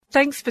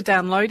Thanks for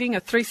downloading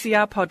a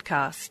 3CR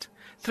podcast.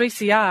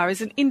 3CR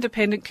is an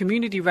independent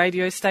community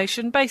radio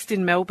station based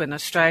in Melbourne,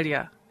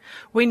 Australia.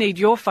 We need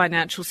your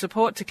financial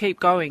support to keep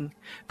going.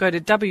 Go to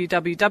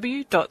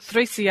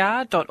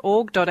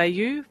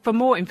www.3cr.org.au for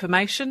more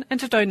information and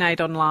to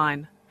donate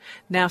online.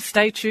 Now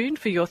stay tuned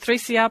for your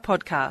 3CR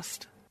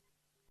podcast.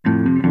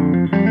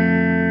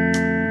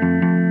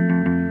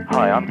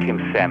 Hi, I'm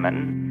Kim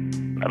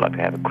Salmon. I'd like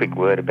to have a quick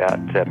word about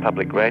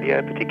public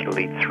radio,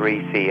 particularly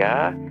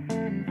 3CR.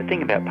 The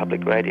thing about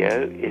public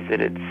radio is that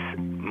it's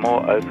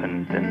more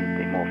open than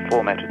the more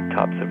formatted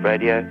types of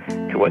radio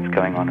to what's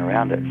going on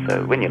around it.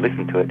 So when you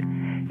listen to it,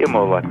 you're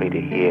more likely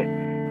to hear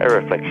a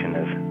reflection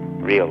of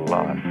real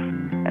life.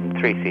 And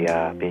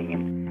 3CR, being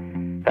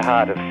in the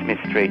heart of Smith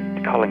Street,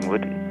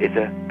 Collingwood, is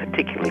a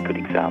particularly good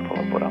example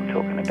of what I'm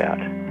talking about.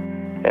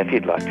 If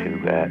you'd like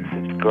to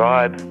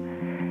subscribe,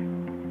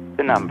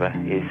 the number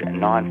is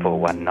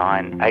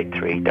 9419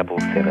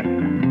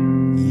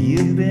 8377.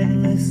 You've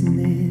been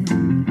listening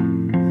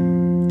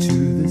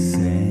to the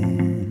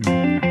sand.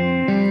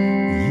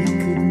 You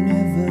could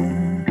never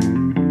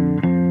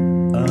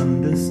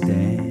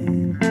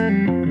understand.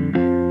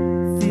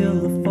 Feel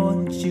the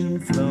fortune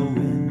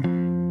flowing.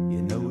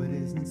 You know it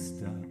isn't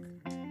stuck.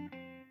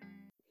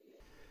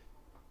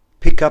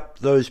 Pick up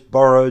those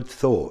borrowed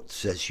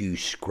thoughts as you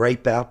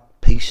scrape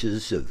out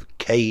pieces of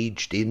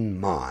caged-in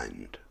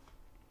mind.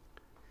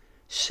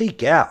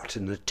 Seek out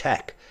and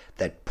attack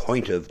that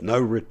point of no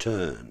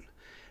return,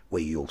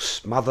 where you'll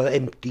smother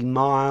empty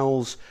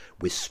miles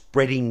with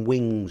spreading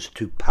wings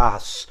to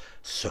pass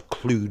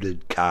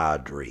secluded car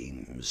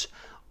dreams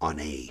on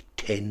a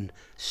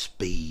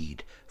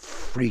 10-speed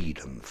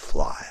freedom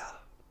flyer.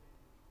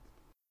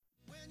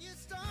 When you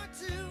start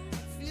to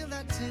feel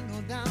that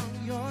tingle down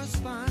your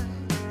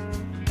spine,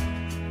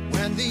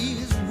 when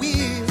these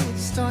wheels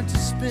start to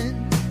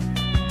spin,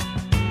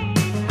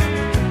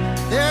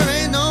 there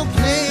ain't no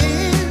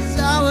place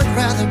I would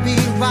rather be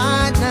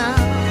right now,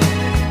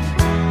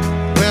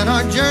 when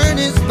our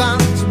journey's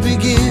bound to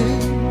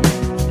begin.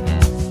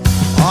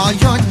 All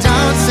your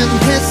doubts and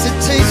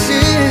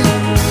hesitation,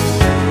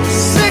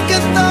 sick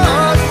of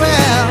thought,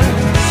 well,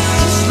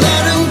 just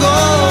let them go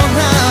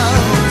now.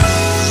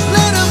 Just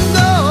let them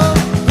go.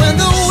 When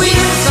the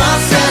wheels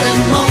are set in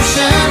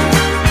motion,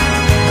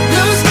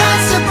 blue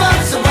skies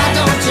above, so why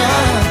don't you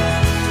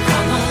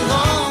come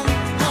along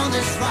on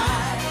this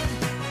ride?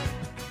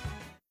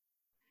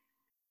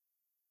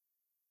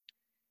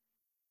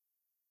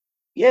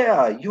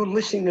 Yeah, you're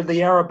listening to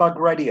the Arabug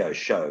Radio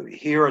Show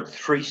here at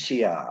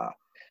 3CR.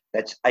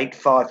 That's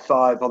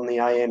 855 on the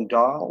AM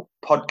dial,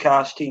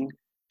 podcasting,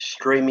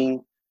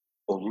 streaming,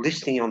 or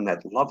listening on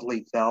that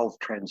lovely valve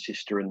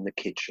transistor in the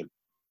kitchen.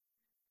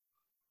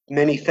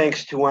 Many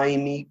thanks to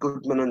Amy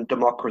Goodman and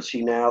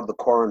Democracy Now!, the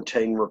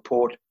Quarantine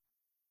Report.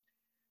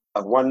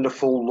 A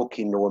wonderful look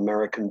into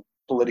American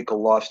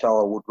political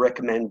lifestyle. I would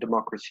recommend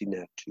Democracy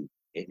Now! To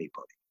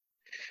anybody.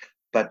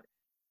 But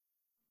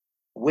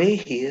we're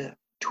here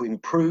to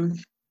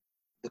improve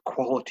the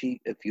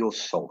quality of your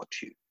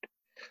solitude.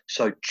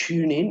 So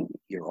tune in,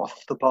 you're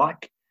off the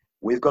bike.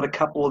 We've got a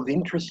couple of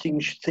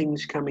interesting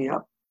things coming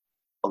up.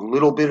 A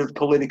little bit of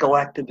political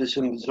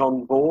activism is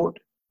on board,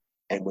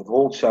 and we've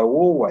also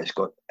always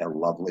got our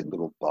lovely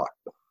little bike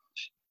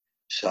bars.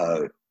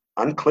 So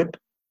unclip,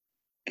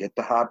 get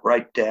the heart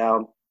rate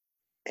down,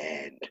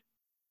 and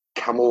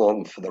come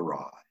along for the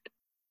ride.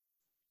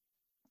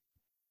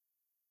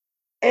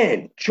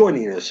 And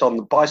joining us on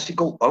the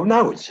bicycle,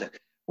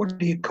 what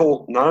do you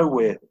call? No,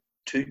 we're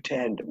two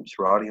tandems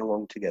riding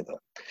along together.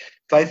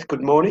 Faith,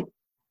 good morning.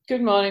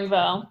 Good morning,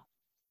 Val.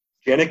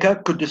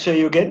 Jenica, good to see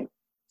you again.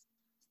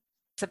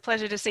 It's a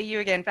pleasure to see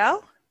you again,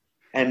 Val.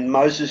 And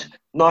Moses,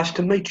 nice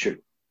to meet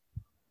you.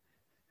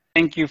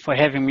 Thank you for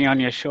having me on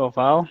your show,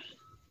 Val.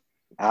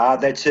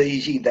 That's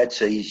easy.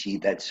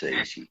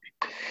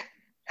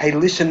 Hey,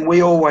 listen,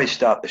 we always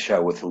start the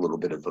show with a little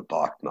bit of a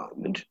bike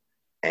moment,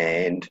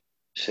 and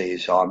see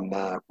as I'm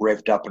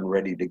revved up and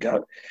ready to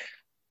go.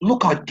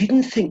 Look, I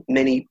didn't think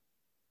many.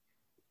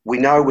 We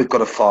know we've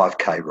got a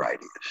 5K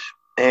radius,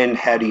 and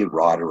how do you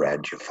ride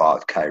around your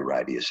 5K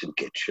radius and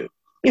get your,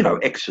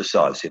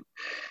 exercise in?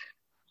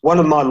 One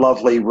of my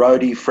lovely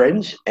roadie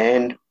friends,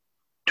 and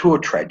Tour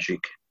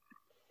Tragic,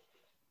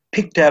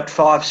 picked out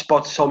 5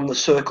 spots on the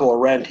circle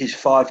around his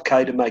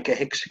 5K to make a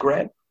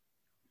hexagram,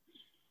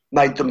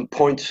 made them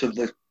points of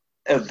the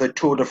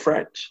Tour de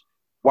France.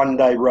 One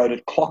day rode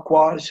it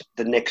clockwise,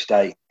 the next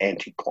day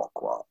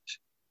anti-clockwise,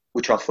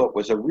 which I thought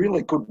was a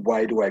really good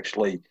way to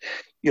actually,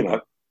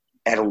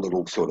 add a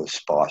little sort of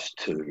spice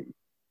to,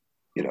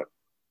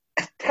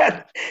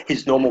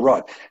 his normal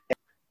ride.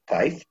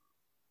 Faith?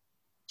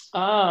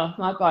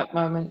 My bike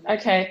moment.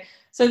 Okay.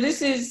 So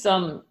this is,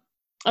 I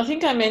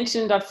think I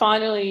mentioned I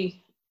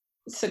finally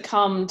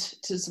succumbed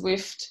to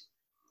Zwift,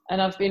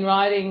 and I've been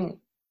riding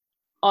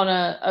on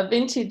a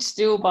vintage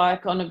steel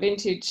bike on a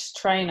vintage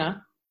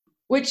trainer,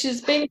 which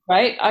has been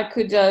great. I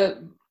could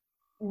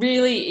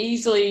really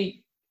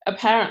easily,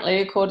 apparently,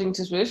 according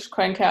to Zwift,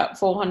 crank out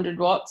 400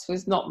 watts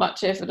with not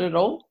much effort at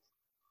all.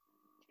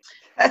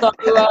 So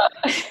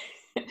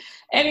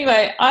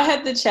anyway, I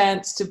had the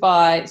chance to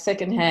buy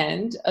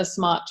secondhand a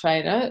smart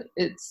trainer.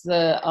 It's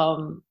the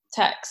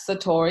Tax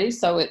Satori,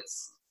 so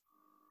it's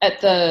at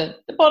the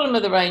bottom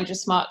of the range of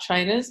smart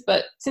trainers.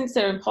 But since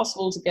they're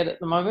impossible to get at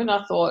the moment,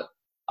 I thought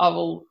I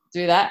will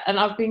do that. And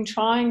I've been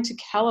trying to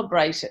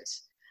calibrate it.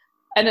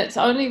 And it's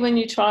only when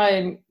you try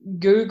and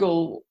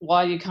Google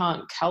why you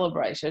can't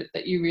calibrate it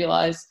that you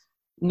realise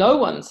no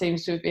one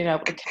seems to have been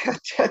able to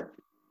calibrate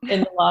in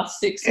the last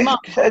 6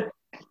 months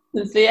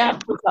since the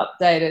app was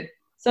updated.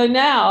 So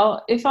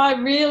now, if I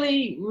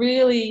really,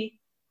 really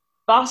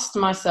bust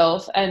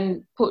myself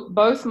and put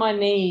both my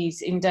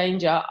knees in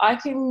danger, I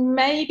can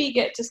maybe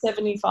get to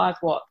 75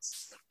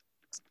 watts.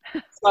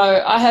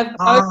 So I have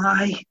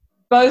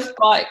both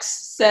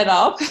bikes set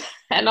up,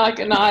 and I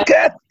can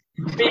either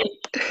be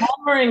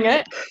hammering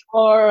it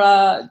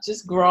or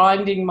just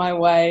grinding my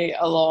way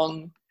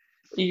along,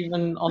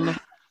 even on the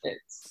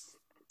bits.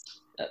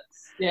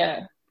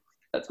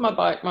 That's my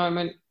bike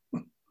moment.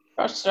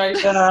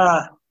 Frustration.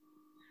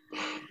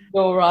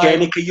 All right.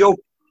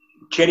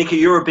 Jenica,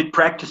 you're a bit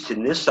practiced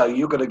in this, so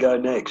you're going to go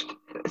next.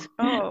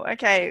 Oh,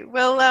 okay.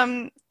 Well,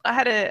 I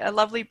had a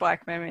lovely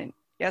bike moment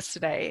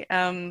yesterday.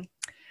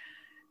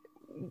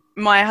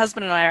 My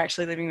husband and I are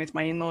actually living with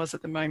my in-laws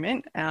at the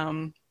moment.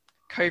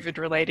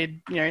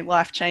 COVID-related,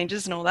 life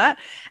changes and all that.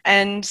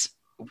 And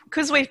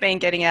because we've been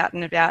getting out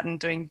and about and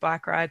doing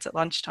bike rides at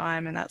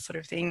lunchtime and that sort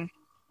of thing,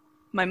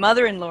 my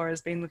mother-in-law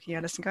has been looking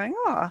at us and going,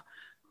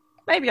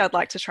 maybe I'd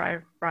like to try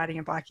riding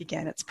a bike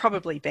again. It's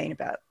probably been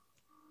about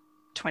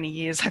 20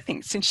 years, I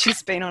think, since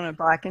she's been on a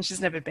bike, and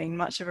she's never been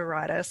much of a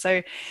rider.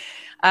 So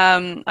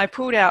I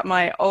pulled out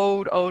my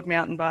old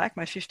mountain bike,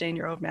 my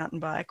 15-year-old mountain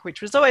bike,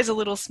 which was always a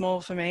little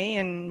small for me,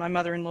 and my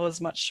mother-in-law is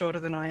much shorter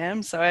than I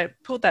am. So I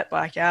pulled that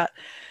bike out,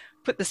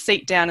 put the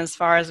seat down as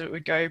far as it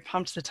would go,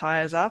 pumped the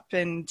tires up,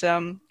 and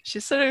she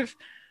sort of,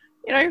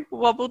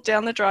 wobbled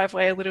down the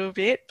driveway a little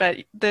bit, but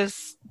the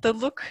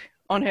look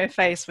on her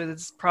face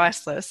was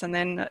priceless. And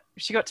then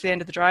she got to the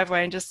end of the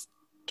driveway and just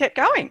kept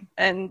going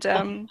and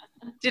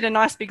did a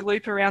nice big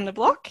loop around the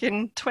block,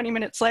 and 20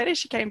 minutes later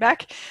she came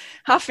back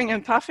huffing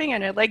and puffing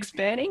and her legs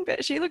burning,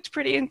 but she looked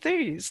pretty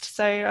enthused.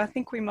 So I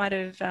think we might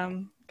have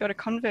got a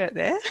convert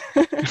there.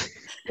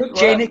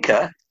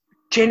 Jenica,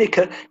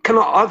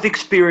 I've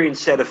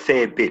experienced that a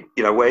fair bit,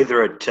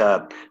 whether at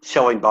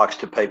selling bikes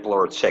to people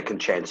or at second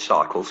chance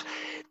cycles.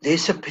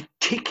 There's a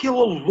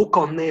particular look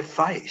on their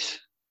face.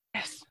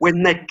 Yes.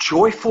 When that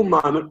joyful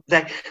moment,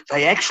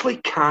 they actually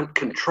can't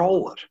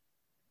control it.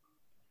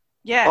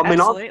 Yeah,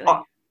 absolutely.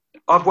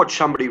 I've watched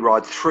somebody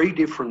ride 3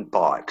 different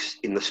bikes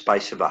in the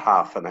space of a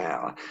half an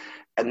hour,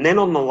 and then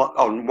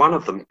on one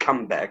of them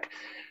come back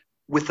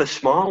with a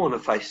smile on her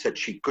face that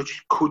she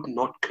could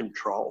not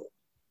control.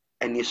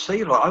 And you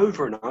see it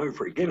over and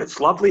over again. It's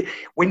lovely.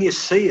 When you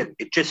see it,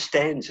 it just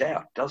stands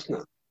out, doesn't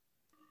it?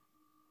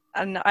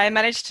 And I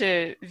managed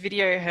to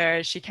video her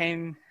as she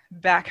came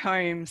back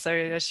home. So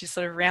as she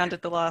sort of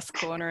rounded the last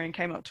corner and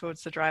came up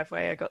towards the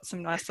driveway, I got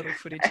some nice little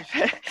footage of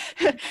her.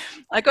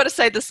 I got to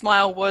say the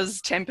smile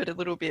was tempered a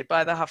little bit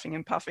by the huffing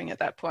and puffing at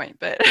that point,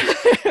 but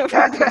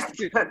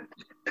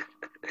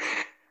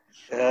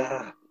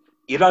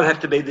you don't have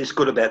to be this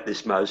good about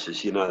this,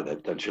 Moses. You know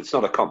that, don't you? It's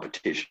not a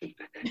competition.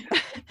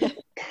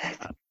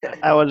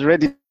 I was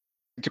ready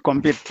to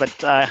compete,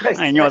 but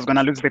I knew I was going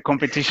to lose the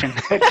competition.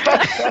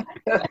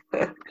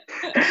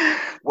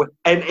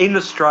 And in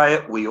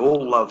Australia, we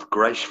all love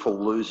graceful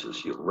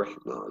losers. You'll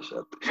recognise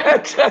that.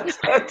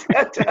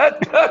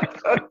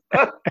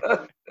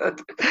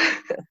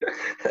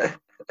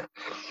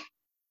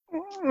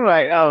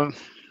 Right.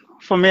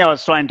 For me, I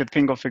was trying to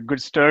think of a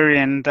good story,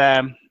 and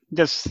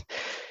just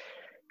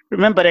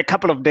remembered a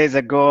couple of days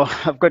ago,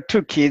 I've got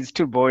 2 kids,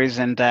 2 boys,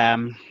 and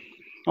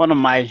one of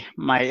my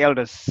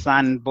eldest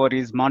son bought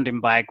his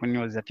mountain bike when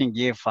he was, I think,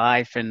 year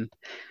 5, and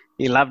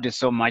he loved it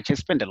so much. He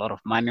spent a lot of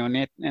money on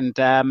it, and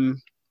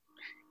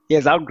he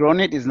has outgrown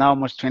it. He's now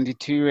almost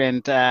 22,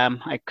 and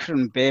I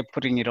couldn't bear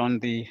putting it on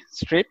the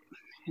street,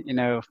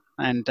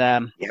 and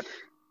Yep.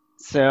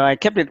 So we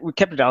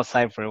kept it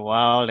outside for a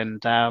while,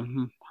 and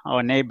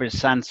our neighbor's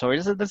son saw it.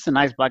 He said, "That's a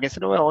nice bike." I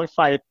said, "Well, if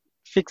I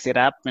fix it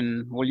up,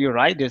 and will you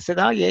ride it?" He said,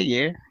 "Oh,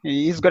 yeah.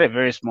 He's got a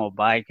very small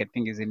bike. I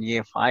think he's in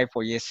year 5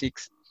 or year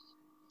 6.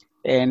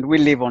 And we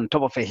live on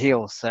top of a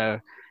hill, so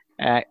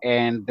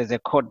and there's a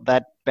court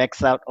that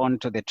backs out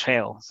onto the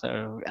trail.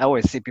 So I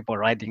always see people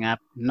walking up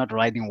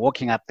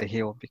the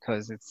hill,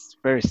 because it's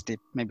very steep,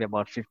 maybe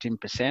about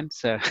 15%.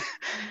 So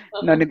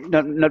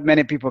not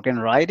many people can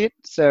ride it.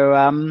 So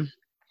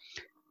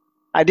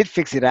I did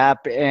fix it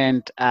up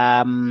and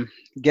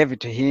gave it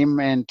to him,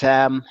 and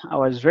I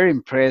was very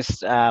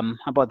impressed.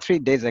 About 3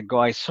 days ago,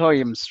 I saw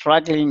him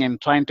struggling and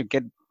trying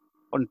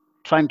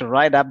to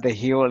ride up the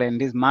hill, and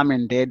his mom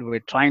and dad were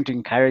trying to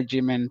encourage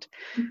him, and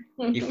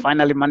he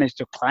finally managed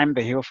to climb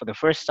the hill for the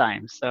first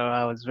time. So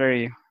I was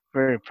very,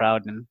 very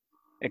proud and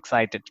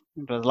excited.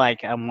 It was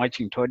like I'm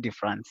watching Tour de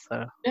France.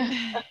 So.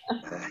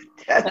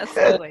 That's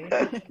lovely.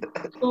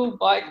 Cool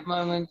bike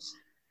moment.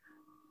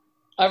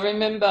 I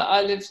remember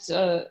I lived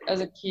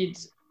as a kid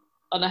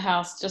on a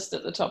house just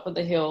at the top of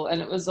the hill,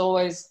 and it was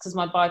always, because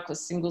my bike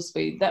was single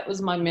speed, that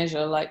was my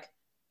measure, like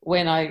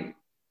when I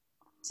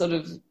sort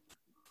of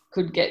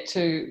could get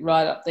to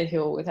ride up the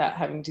hill without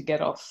having to get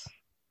off.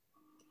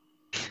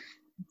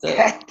 So,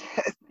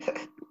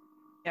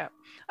 Yeah,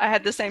 I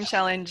had the same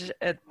challenge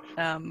at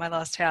my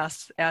last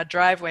house. Our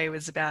driveway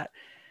was about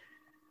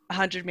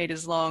 100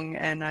 meters long,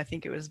 and I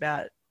think it was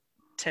about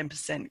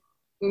 10%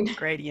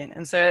 gradient.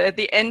 And so at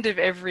the end of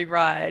every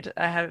ride,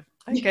 I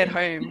get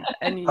home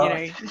and, you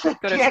know,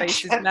 got to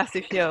face this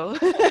massive hill.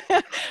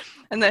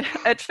 And then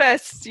at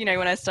first, you know,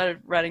 when I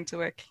started riding to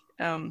work,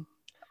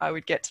 I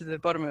would get to the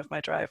bottom of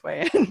my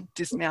driveway and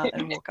dismount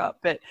and walk up.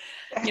 But,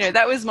 you know,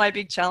 that was my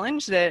big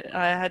challenge, that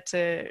I had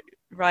to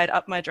ride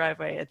up my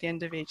driveway at the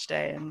end of each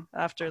day. And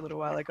after a little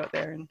while, I got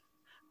there, and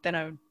then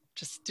I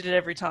just did it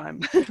every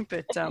time.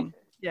 But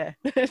yeah,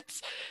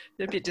 it's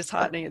a bit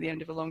disheartening at the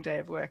end of a long day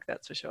of work,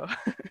 that's for sure.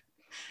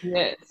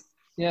 yes,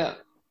 yeah.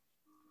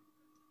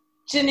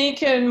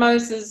 Janika and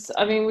Moses,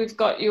 I mean, we've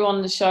got you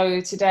on the show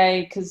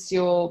today because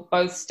you're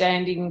both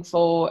standing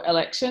for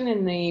election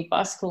in the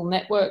Bicycle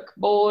Network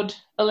Board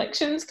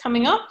elections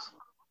coming up.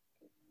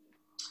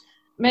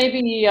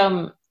 Maybe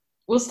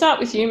we'll start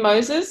with you,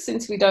 Moses,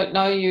 since we don't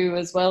know you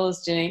as well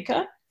as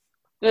Janika,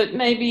 but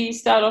maybe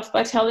start off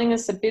by telling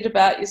us a bit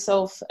about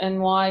yourself and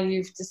why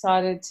you've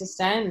decided to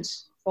stand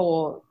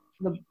for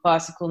the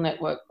Bicycle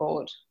Network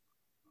Board.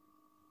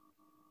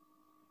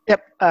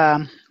 Yep.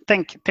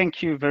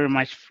 Thank you very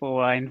much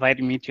for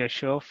inviting me to your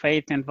show,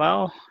 Faith and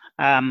Val.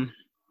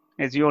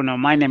 As you all know,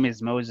 my name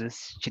is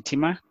Moses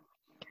Chitima.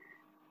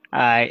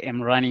 I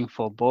am running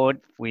for board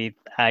with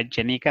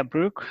Janika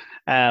Brook.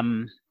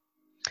 I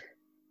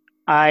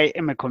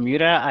am a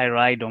commuter. I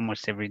ride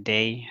almost every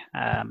day.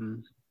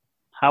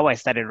 How I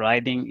started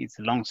riding is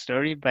a long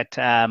story, but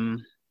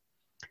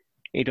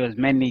it was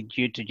mainly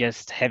due to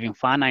just having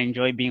fun. I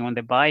enjoy being on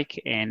the bike,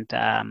 and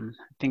I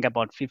think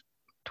about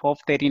 12,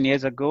 13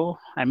 years ago,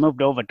 I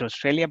moved over to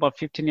Australia about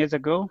 15 years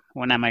ago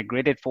when I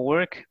migrated for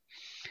work.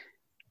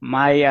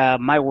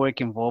 My work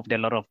involved a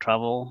lot of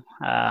travel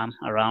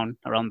around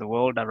the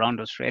world, around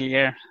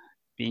Australia,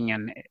 being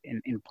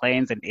in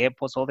planes and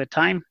airports all the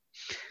time,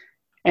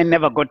 and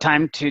never got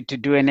time to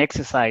do an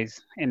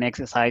exercises.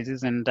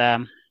 And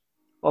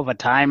over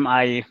time,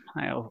 I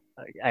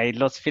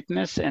lost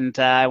fitness, and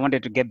I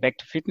wanted to get back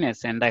to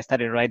fitness, and I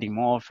started riding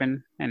more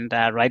often and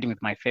riding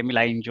with my family.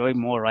 I enjoy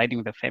more riding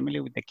with the family,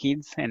 with the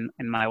kids and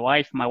my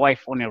wife. My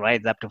wife only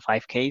rides up to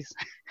 5Ks,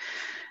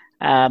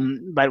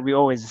 but we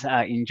always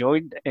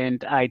enjoyed,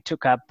 and I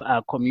took up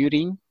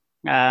commuting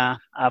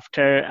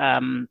after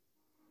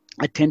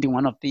attending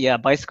one of the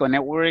Bicycle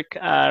Network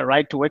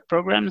ride to work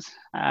programs.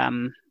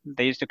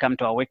 They used to come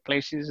to our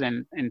workplaces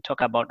and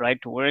talk about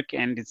ride to work,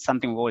 and it's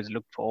something we always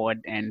look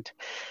forward. And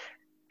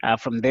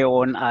from there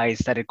on, I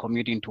started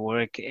commuting to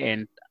work,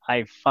 and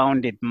I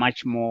found it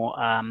much more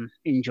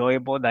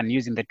enjoyable than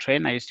using the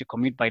train. I used to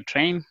commute by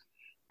train.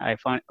 I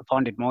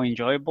found it more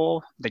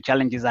enjoyable. The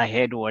challenges I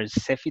had was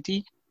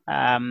safety,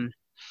 but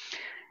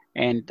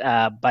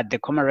the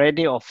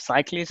camaraderie of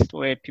cyclists,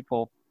 where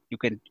you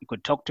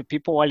could talk to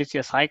people while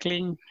you're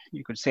cycling.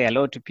 You could say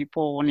hello to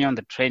people. When you're on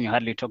the train, you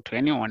hardly talk to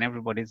anyone.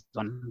 Everybody's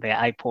on their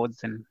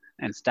iPods and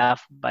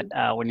stuff. But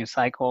when you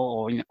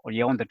cycle or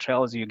you're on the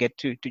trails, you get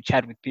to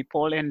chat with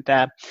people, and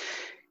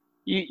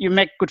you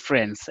make good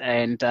friends,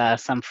 and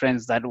some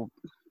friends that will,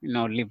 you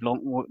know, live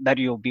long, that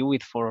you'll be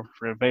with for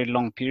a very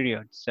long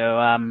period. So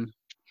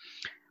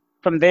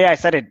from there, I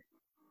started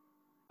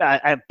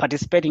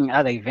participating in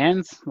other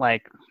events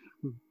like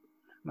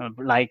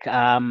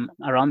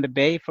around the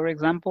bay, for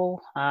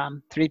example,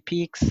 Three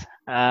Peaks.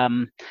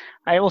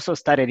 I also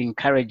started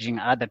encouraging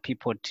other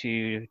people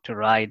to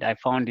ride. I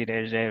found it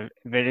as a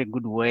very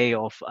good way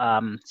of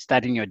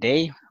starting your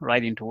day,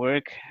 riding to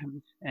work,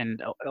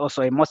 and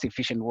also a most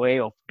efficient way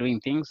of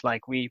doing things.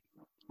 Like we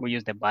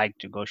use the bike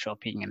to go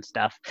shopping and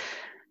stuff.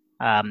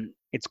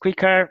 It's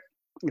quicker,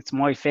 it's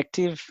more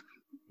effective.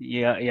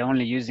 You're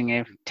only using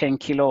a 10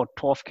 kilo or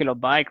 12 kilo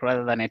bike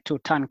rather than a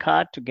 2-ton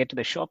car to get to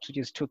the shops, which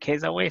is 2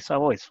 k's away. So I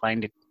always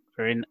find it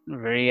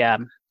very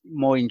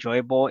more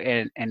enjoyable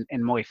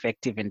and more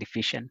effective and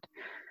efficient.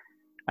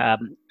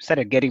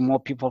 Started getting more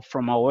people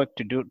from our work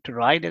to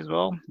ride as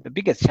well. The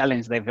biggest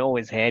challenge they've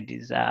always had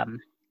is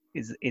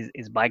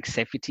bike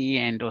safety,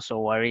 and also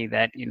worry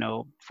that, you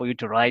know, for you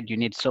to ride, you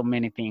need so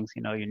many things.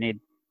 You know, you need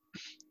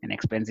an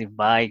expensive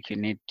bike, you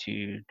need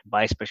to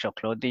buy special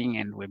clothing,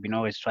 and we've been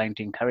always trying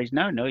to encourage,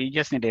 no, you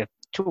just need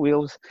 2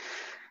 wheels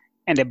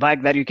and a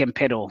bike that you can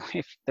pedal.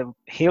 If the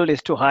hill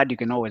is too hard, you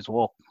can always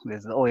walk.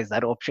 There's always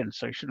that option,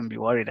 so you shouldn't be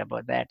worried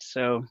about that.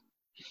 So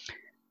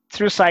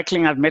through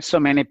cycling, I've met so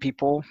many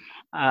people.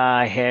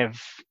 It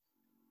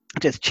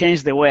has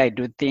changed the way I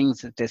do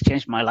things. It has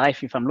changed my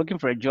life. If I'm looking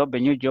for a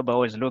new job, I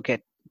always look at,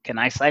 can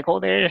I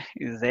cycle there?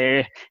 Is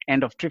there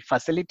end of trip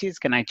facilities?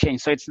 Can I change?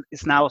 So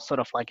it's now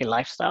sort of like a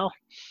lifestyle.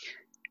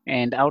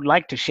 And I would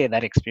like to share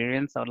that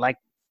experience. I would like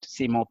to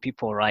see more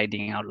people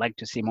riding. I would like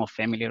to see more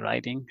family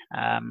riding.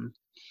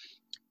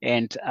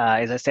 And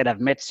as I said, I've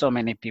met so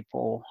many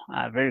people,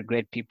 very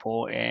great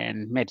people,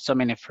 and made so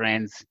many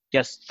friends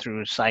just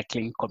through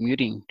cycling,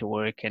 commuting to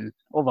work. And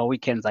over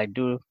weekends, I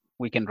do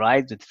weekend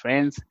rides with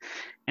friends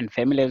and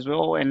family as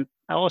well. And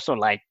I also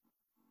like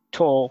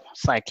tour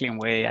cycling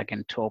where I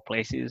can tour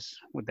places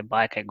with the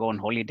bike. I go on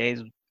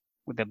holidays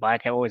with the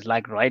bike. I always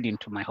like riding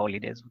to my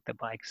holidays with the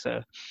bike.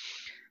 So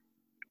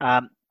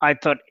I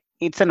thought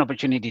it's an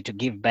opportunity to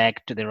give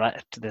back to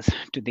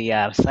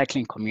the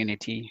cycling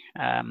community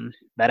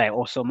that I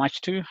owe so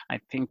much to. I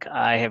think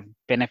I have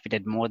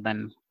benefited more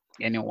than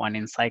anyone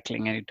in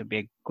cycling, and it would be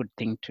a good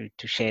thing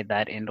to share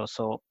that and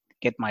also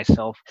get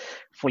myself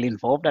fully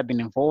involved. I've been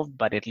involved,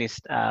 but at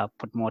least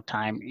put more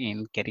time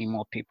in getting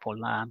more people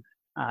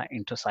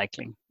into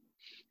cycling.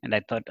 And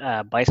I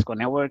thought Bicycle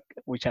Network,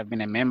 which I've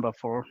been a member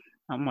for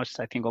almost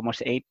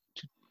 8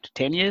 to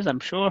 10 years, I'm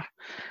sure,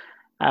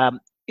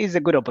 is a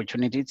good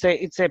opportunity.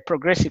 It's a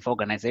progressive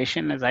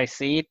organization as I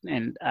see it,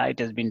 and it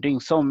has been doing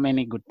so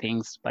many good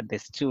things, but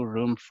there's still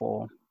room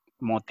for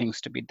more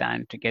things to be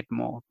done to get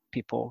more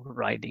people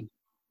riding.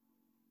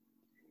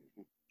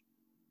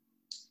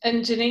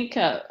 And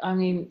Janika, I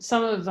mean,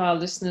 some of our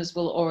listeners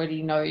will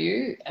already know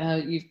you.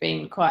 You've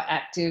been quite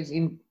active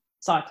in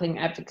cycling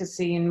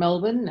advocacy in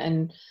Melbourne,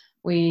 and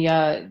we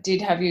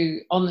did have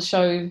you on the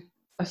show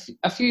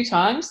a few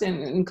times,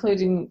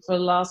 including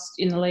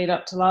in the lead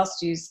up to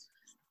last year's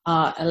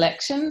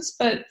elections.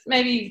 But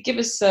maybe give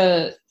us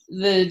the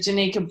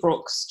Janika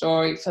Brooks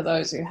story for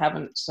those who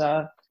haven't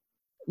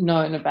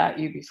known about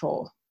you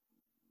before.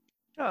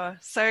 Sure.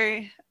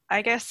 So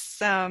I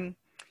guess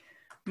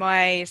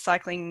my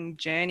cycling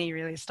journey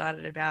really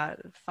started about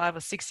 5 or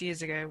 6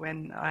 years ago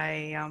when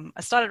I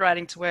started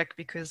riding to work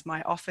because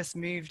my office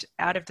moved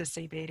out of the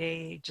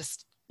CBD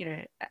just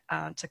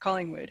to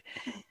Collingwood,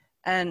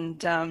 and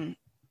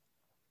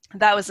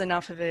that was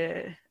enough of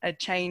a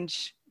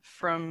change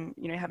from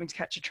having to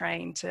catch a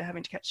train to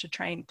having to catch a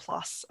train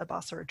plus a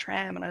bus or a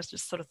tram, and I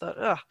just sort of thought,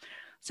 oh,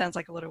 sounds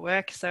like a lot of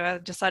work. So I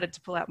decided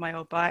to pull out my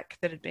old bike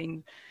that had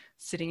been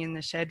sitting in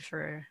the shed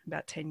for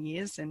about 10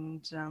 years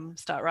and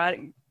start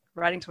riding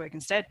to work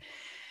instead.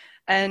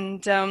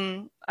 And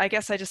I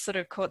guess I just sort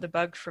of caught the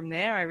bug from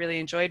there. I really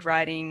enjoyed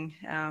riding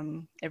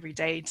every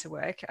day to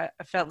work. I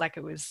felt like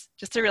it was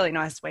just a really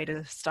nice way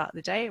to start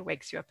the day. It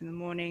wakes you up in the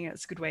morning.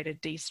 It's a good way to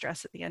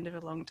de-stress at the end of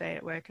a long day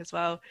at work as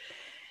well.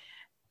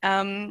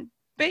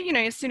 But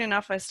soon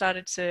enough I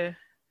started to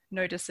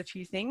notice a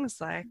few things,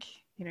 like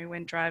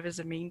when drivers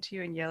are mean to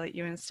you and yell at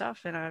you and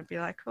stuff, and I'd be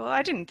like, well,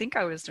 I didn't think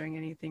I was doing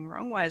anything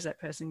wrong. Why is that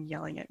person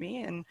yelling at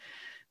me? And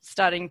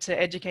starting to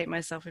educate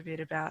myself a bit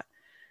about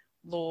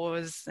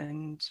laws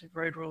and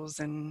road rules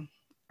and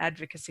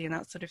advocacy and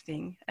that sort of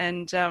thing.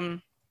 And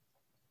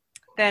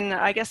then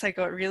I guess I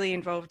got really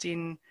involved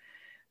in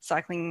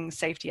cycling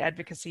safety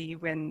advocacy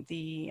when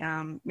the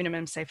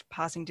minimum safe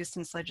passing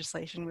distance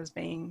legislation was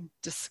being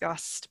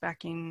discussed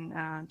back in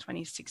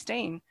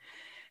 2016.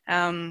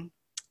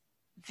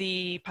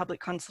 The public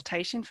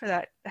consultation for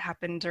that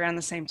happened around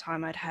the same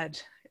time I'd had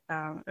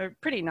a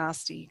pretty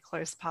nasty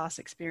close pass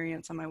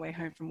experience on my way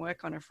home from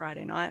work on a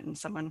Friday night, and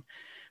someone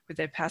with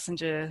their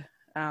passenger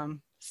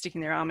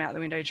sticking their arm out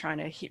the window trying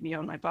to hit me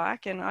on my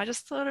bike. And I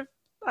just thought,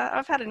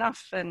 I've had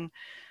enough and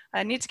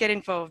I need to get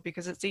involved,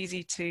 because it's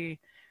easy to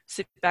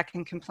sit back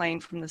and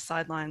complain from the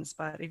sidelines,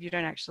 but if you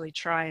don't actually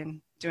try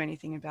and do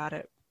anything about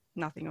it,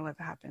 nothing will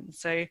ever happen.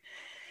 So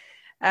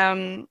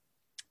I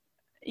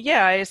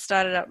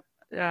started up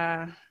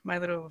my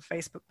little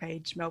Facebook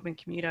page, Melbourne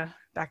Commuter,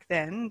 back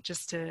then,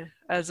 just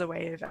as a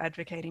way of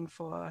advocating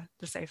for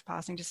the safe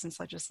passing distance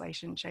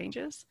legislation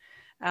changes.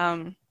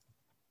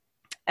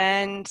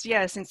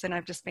 Since then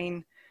I've just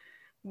been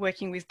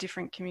working with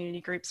different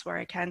community groups where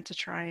I can to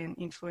try and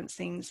influence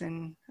things,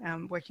 and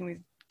working with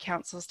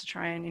councils to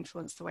try and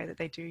influence the way that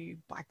they do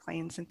bike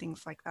lanes and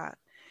things like that.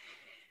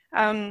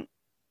 As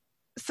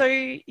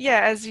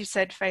you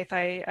said, Faith,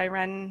 I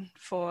ran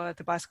for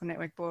the Bicycle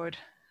Network board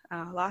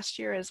last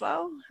year as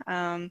well.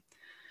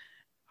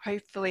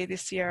 Hopefully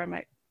this year I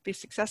might be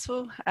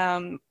successful.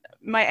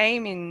 My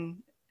aim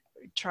in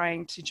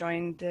trying to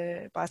join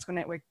the Bicycle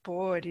Network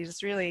board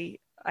is really,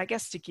 I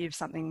guess, to give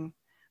something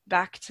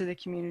back to the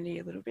community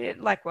a little bit,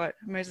 like what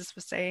Moses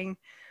was saying.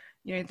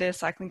 The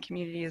cycling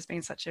community has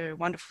been such a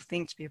wonderful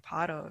thing to be a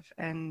part of,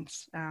 and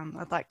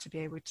I'd like to be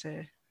able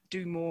to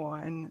do more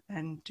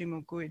and do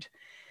more good.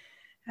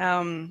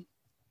 I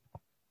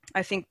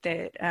think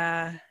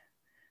that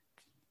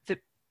the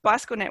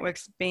Bicycle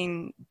Network's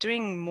been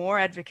doing more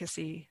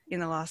advocacy in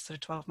the last sort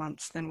of 12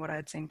 months than what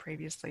I'd seen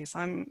previously. So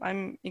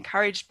I'm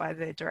encouraged by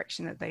the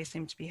direction that they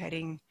seem to be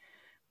heading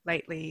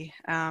lately.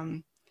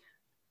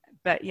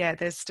 But yeah,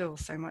 there's still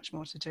so much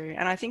more to do.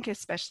 And I think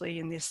especially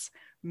in this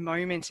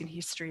moment in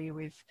history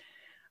with,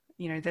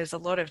 there's a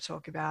lot of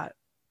talk about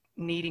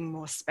needing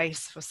more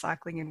space for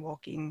cycling and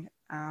walking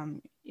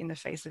in the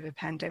face of a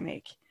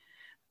pandemic.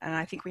 And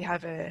I think we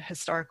have a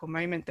historical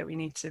moment that we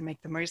need to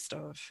make the most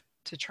of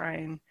to try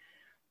and,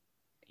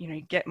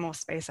 get more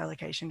space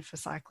allocation for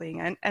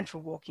cycling and for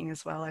walking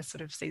as well. I sort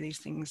of see these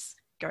things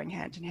going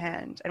hand in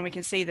hand. And we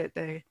can see that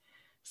the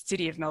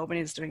City of Melbourne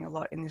is doing a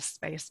lot in this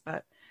space,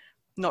 but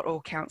not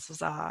all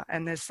councils are,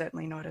 and there's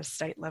certainly not a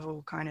state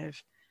level kind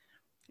of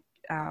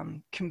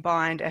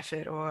combined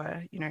effort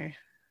or, you know,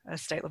 a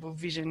state level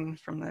vision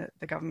from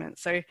the government.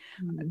 So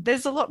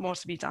there's a lot more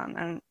to be done,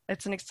 and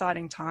it's an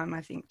exciting time,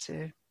 I think,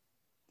 to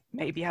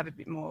maybe have a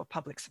bit more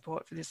public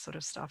support for this sort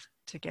of stuff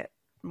to get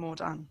more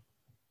done.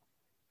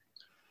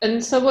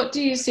 And so what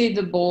do you see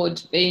the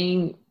board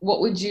being,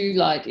 what would you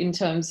like in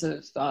terms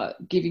of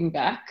giving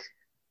back?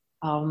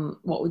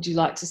 What would you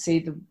like to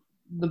see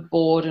the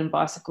board and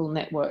Bicycle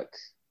Network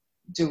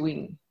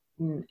doing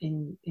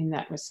in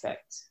that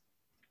respect?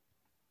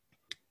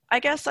 I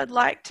guess I'd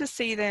like to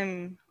see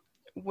them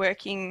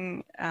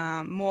working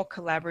more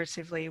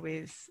collaboratively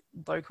with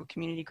local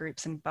community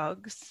groups and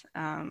bugs.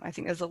 I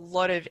think there's a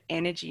lot of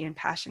energy and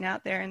passion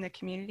out there in the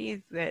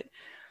community that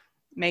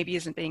maybe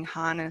isn't being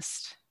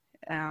harnessed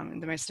in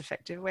the most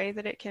effective way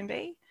that it can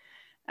be.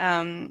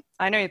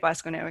 I know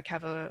Bicycle Network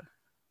have a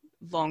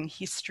long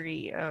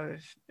history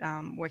of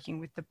working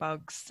with the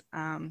bugs,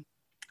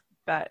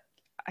 but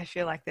I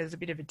feel like there's a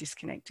bit of a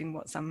disconnect in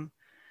what some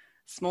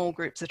small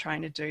groups are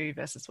trying to do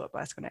versus what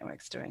Bicycle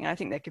Network's doing. And I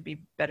think there could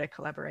be better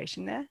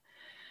collaboration there.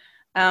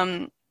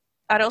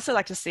 I'd also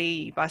like to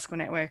see Bicycle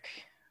Network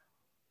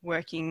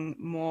working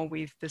more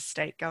with the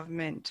state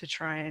government to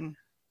try and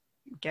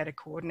get a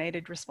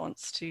coordinated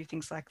response to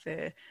things like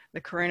the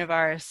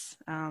coronavirus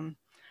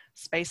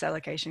space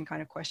allocation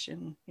kind of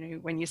question. You know,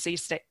 when you see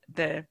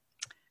the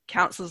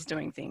councils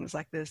doing things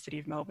like the City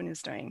of Melbourne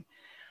is doing,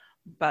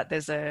 but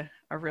there's a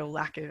real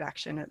lack of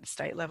action at the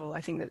state level,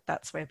 I think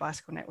that's where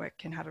Bicycle Network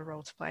can have a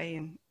role to play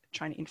in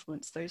trying to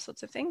influence those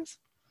sorts of things.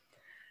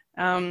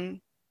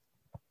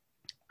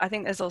 I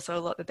think there's also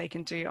a lot that they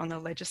can do on the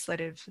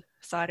legislative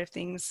side of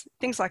things.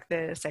 Things like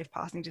the safe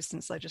passing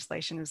distance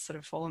legislation has sort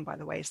of fallen by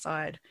the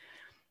wayside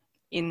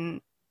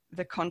in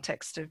the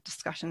context of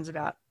discussions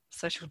about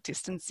social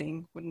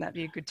distancing. Wouldn't that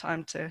be a good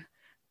time to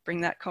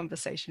bring that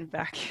conversation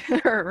back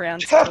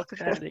around to talk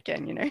about it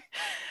again, you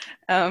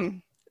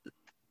know?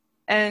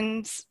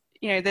 And,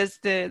 you know, there's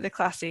the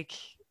classic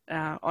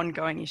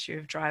ongoing issue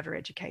of driver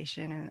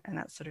education and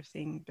that sort of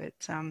thing.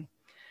 But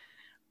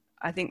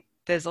I think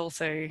there's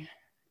also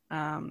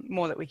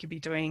more that we could be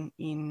doing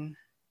in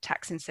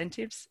tax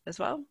incentives as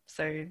well.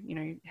 So, you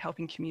know,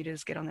 helping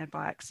commuters get on their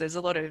bikes. There's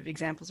a lot of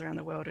examples around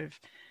the world of,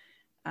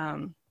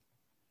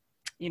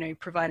 you know,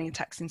 providing a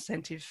tax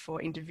incentive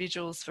for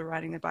individuals for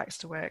riding their bikes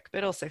to work,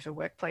 but also for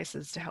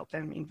workplaces to help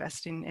them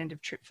invest in end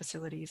of trip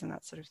facilities and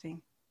that sort of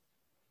thing.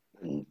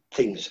 And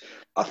things,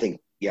 I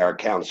think Yarra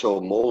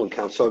Council, Moreland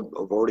Council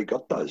have already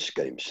got those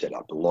schemes set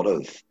up. A lot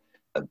of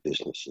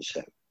businesses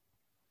have.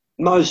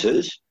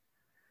 Moses,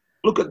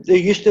 look,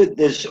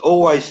 there's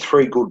always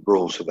three good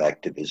rules of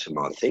activism,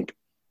 I think.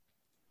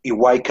 You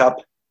wake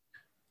up,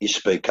 you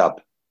speak up,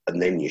 and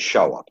then you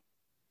show up.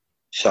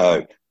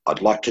 So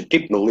I'd like to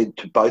dip the lid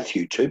to both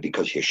you two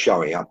because you're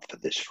showing up for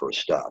this for a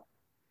start.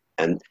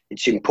 And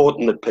it's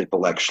important that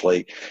people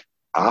actually,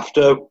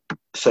 after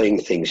seeing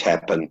things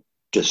happen,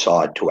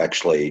 decide to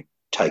actually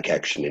take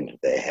action into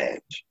their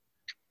hands.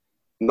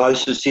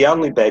 Moses, the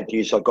only bad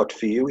news I've got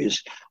for you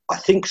is I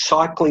think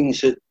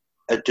cycling's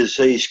a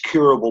disease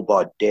curable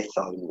by death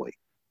only.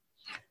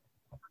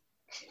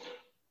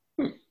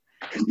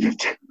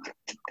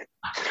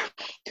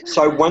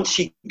 So once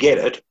you get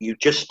it, you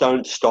just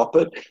don't stop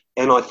it.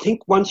 And I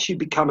think once you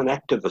become an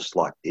activist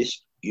like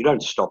this, you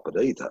don't stop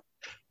it either.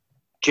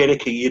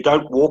 Jenica, you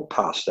don't walk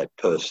past that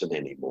person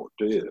anymore,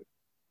 do you?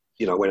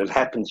 You know, when it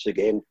happens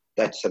again,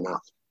 that's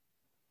enough.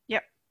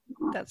 Yep,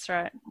 that's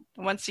right.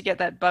 Once you get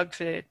that bug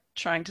for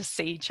trying to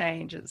see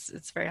change,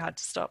 it's very hard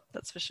to stop,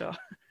 that's for sure.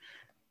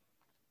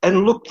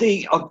 And look,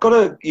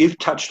 you've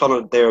touched on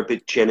it there a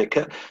bit,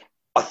 Jenica.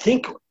 I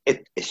think,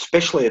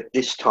 especially at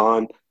this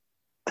time,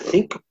 I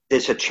think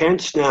there's a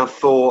chance now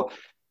for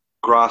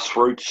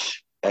grassroots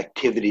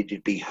activity to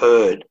be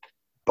heard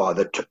by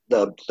the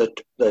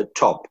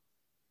top.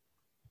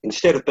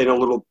 Instead of being a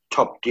little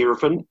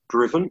top-driven,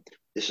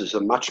 this is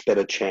a much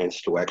better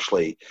chance to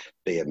actually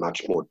be a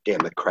much more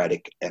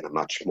democratic and a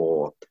much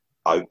more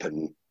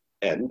open,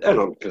 and I'm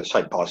going to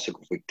say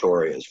Bicycle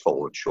Victoria has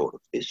fallen short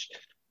of this.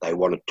 They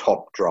want to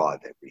top drive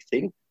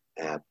everything.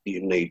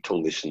 You need to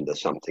listen to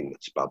something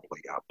that's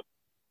bubbling up.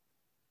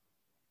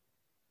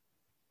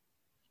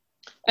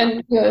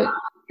 And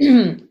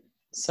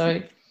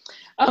sorry,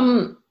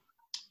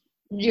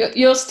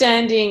 you're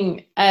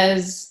standing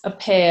as a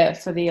pair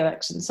for the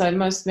election. So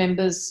most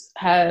members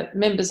have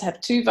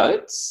 2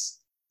 votes,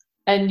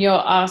 and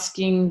you're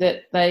asking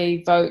that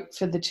they vote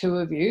for the 2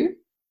 of you.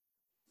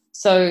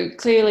 So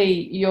clearly,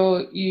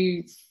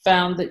 you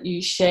found that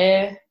you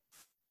share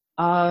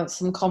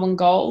some common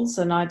goals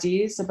and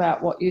ideas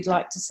about what you'd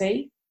like to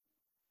see.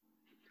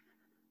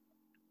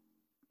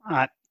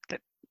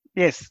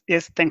 Yes.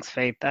 Thanks,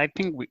 Faith. I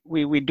think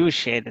we do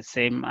share the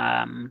same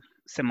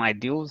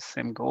ideals,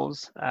 same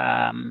goals.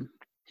 The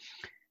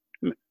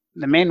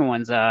main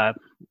ones are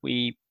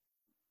we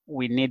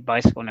need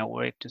Bicycle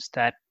Network to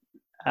start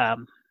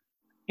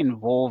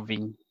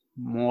involving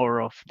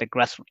more of the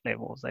grassroots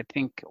levels. I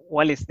think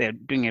Wallis, they're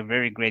doing a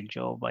very great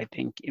job, I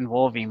think,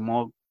 involving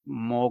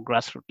more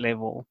grassroots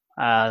level,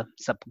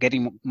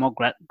 getting more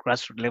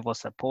grassroots level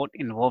support,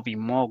 involving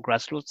more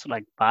grassroots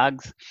like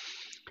BAGs,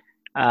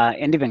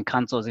 and even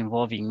councils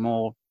involving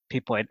more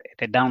people at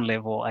the down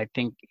level. I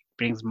think it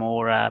brings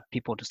more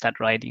people to start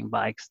riding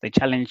bikes. The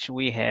challenge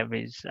we have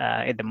is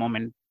at the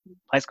moment,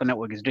 Bicycle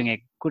Network is doing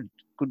a good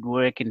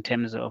work in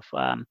terms of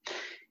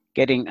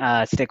getting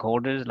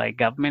stakeholders like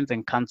governments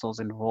and councils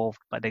involved,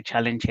 but the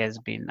challenge has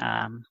been,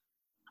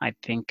 I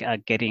think,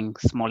 getting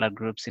smaller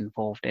groups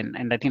involved,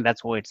 and I think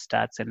that's where it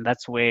starts, and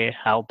that's where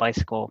how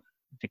Bicycle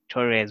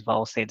Victoria, as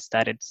Val said,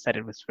 started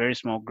with very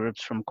small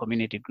groups from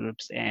community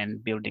groups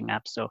and building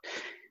up. So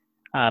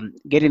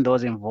getting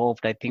those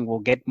involved, I think, will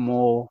get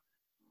more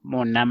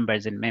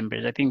numbers and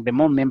members. I think the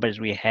more members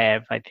we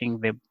have, I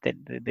think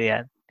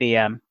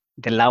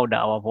the louder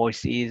our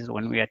voice is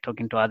when we are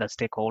talking to other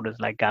stakeholders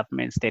like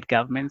governments, state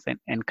governments,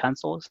 and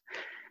councils.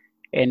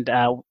 And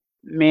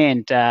me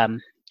and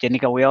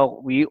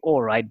Jenica, we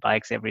all ride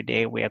bikes every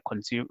day. We are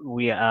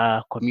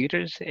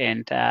commuters,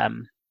 and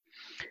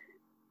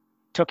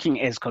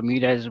talking as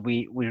commuters,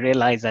 we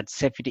realize that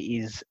safety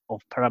is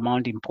of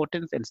paramount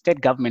importance, and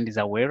state government is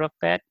aware of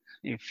that.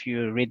 If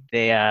you read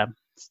their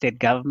state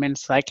government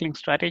cycling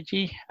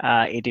strategy,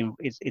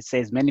 it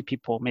says many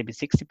people, maybe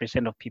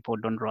 60% of people,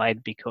 don't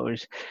ride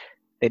because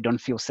they don't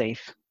feel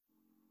safe.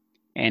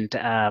 And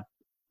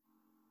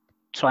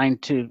trying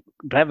to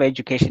driver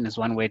education is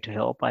one way to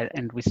help, but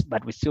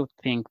we still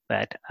think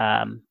that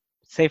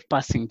safe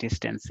passing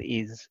distance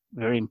is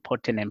very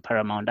important and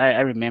paramount.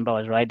 I remember I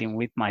was riding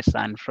with my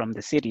son from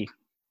the city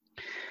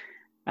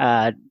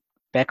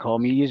back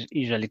home. He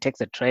usually takes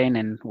the train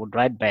and would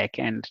ride back,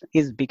 and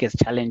his biggest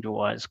challenge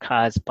was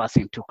cars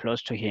passing too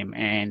close to him,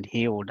 and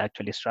he would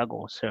actually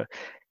struggle. So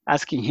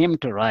asking him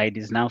to ride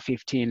is now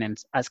 15, and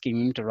asking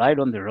him to ride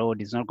on the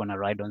road is not going to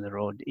ride on the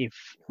road if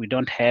we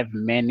don't have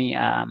many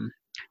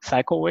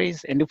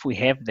cycleways, and if we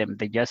have them,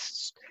 they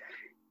just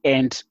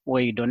end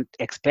where you don't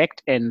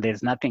expect, and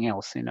there's nothing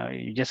else.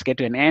 You just get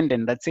to an end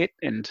and that's it.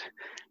 And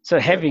so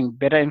having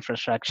better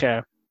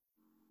infrastructure,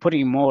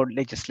 putting more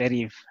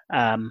legislative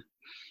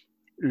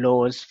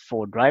laws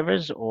for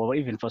drivers or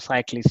even for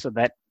cyclists so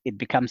that it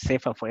becomes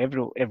safer for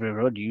every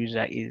road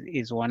user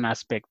is one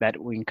aspect that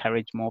we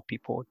encourage more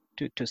people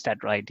to start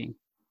riding.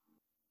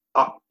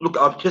 Look,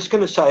 I'm just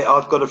going to say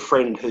I've got a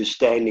friend who's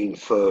standing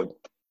for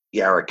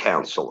Yarra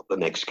Council at the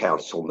next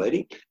council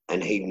meeting,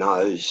 and he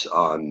knows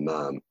I'm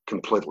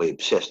completely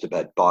obsessed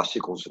about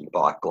bicycles and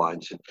bike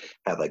lanes and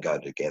how they go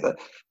together.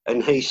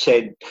 And he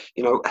said,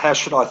 how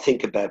should I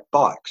think about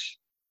bikes?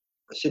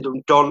 I said to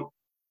him, Don,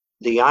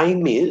 the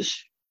aim is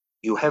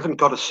you haven't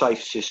got a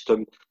safe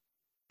system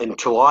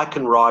until I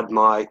can ride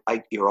my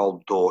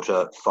 8-year-old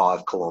daughter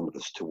 5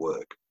 kilometres to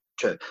work,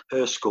 to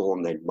her school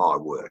and then my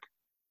work.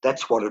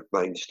 That's what it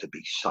means to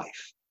be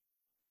safe.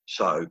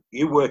 So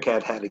you work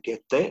out how to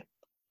get there.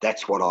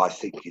 That's what I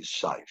think is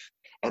safe.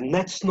 And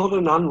that's not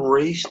an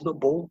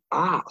unreasonable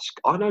ask.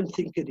 I don't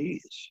think it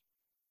is.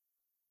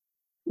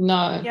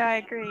 No. Yeah, I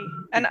agree.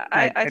 And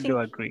I think do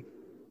agree.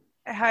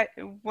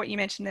 What you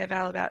mentioned there,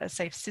 Val, about a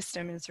safe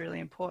system is really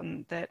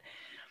important, that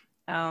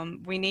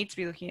we need to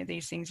be looking at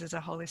these things as a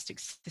holistic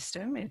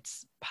system.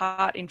 It's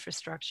part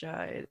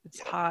infrastructure,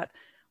 it's part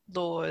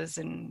laws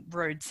and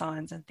road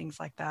signs and things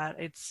like that.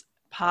 It's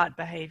part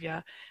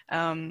behaviour.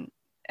 And,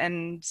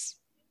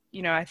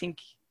 I think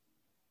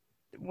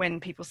when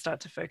people start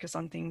to focus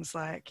on things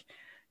like,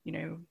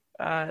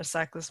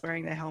 cyclists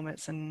wearing their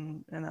helmets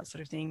and that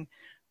sort of thing,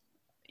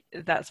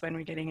 that's when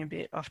we're getting a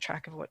bit off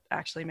track of what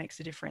actually makes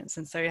a difference.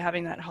 And so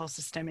having that whole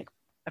systemic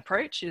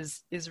approach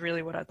is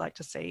really what I'd like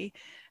to see.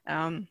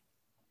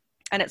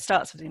 And it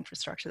starts with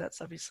infrastructure.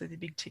 That's obviously the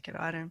big ticket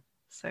item.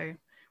 So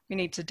we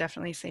need to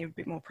definitely see a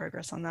bit more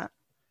progress on that.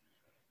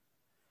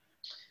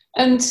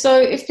 And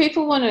so if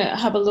people want to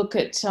have a look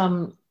at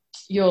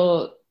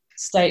your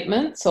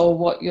statements or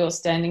what you're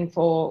standing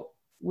for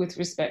with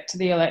respect to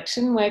the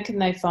election, where can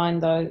they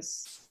find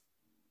those?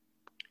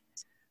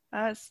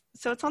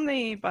 So it's on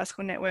the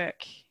Bicycle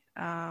Network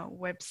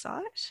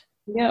website.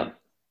 Yeah.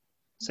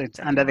 So it's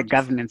under the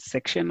governance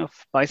section of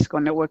Bicycle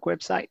Network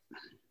website.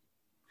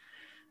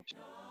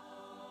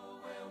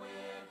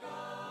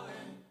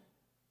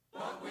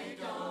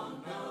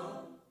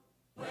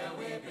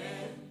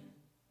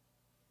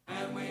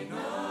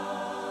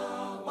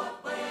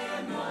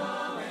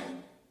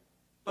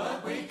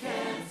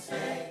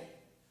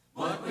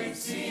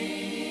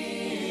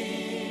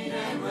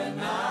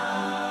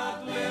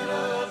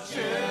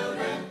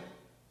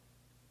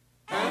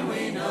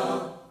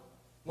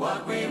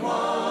 What we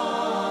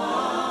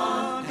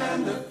want,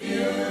 and the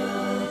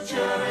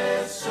future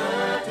is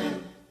certain.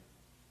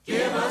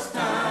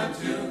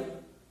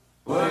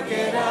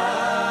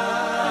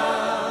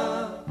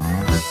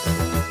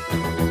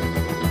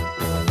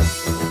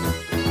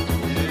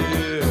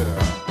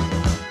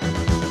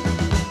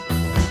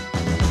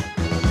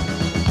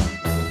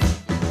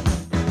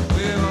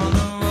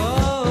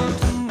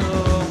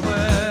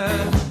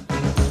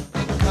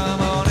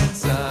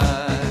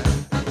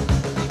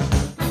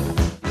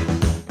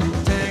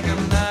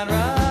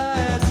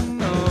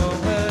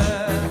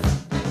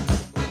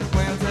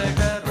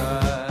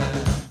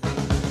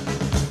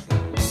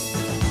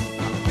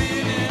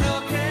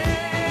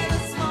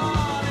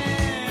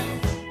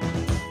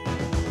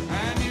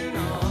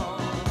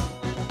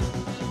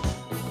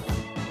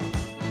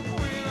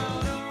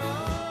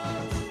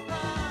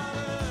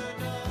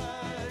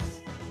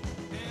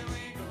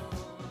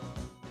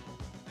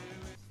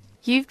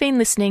 You've been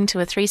listening to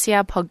a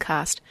 3CR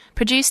podcast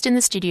produced in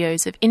the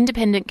studios of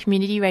independent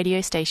community radio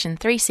station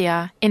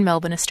 3CR in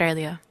Melbourne,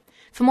 Australia.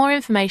 For more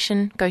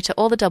information, go to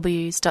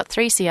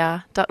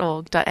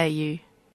allthews.3cr.org.au.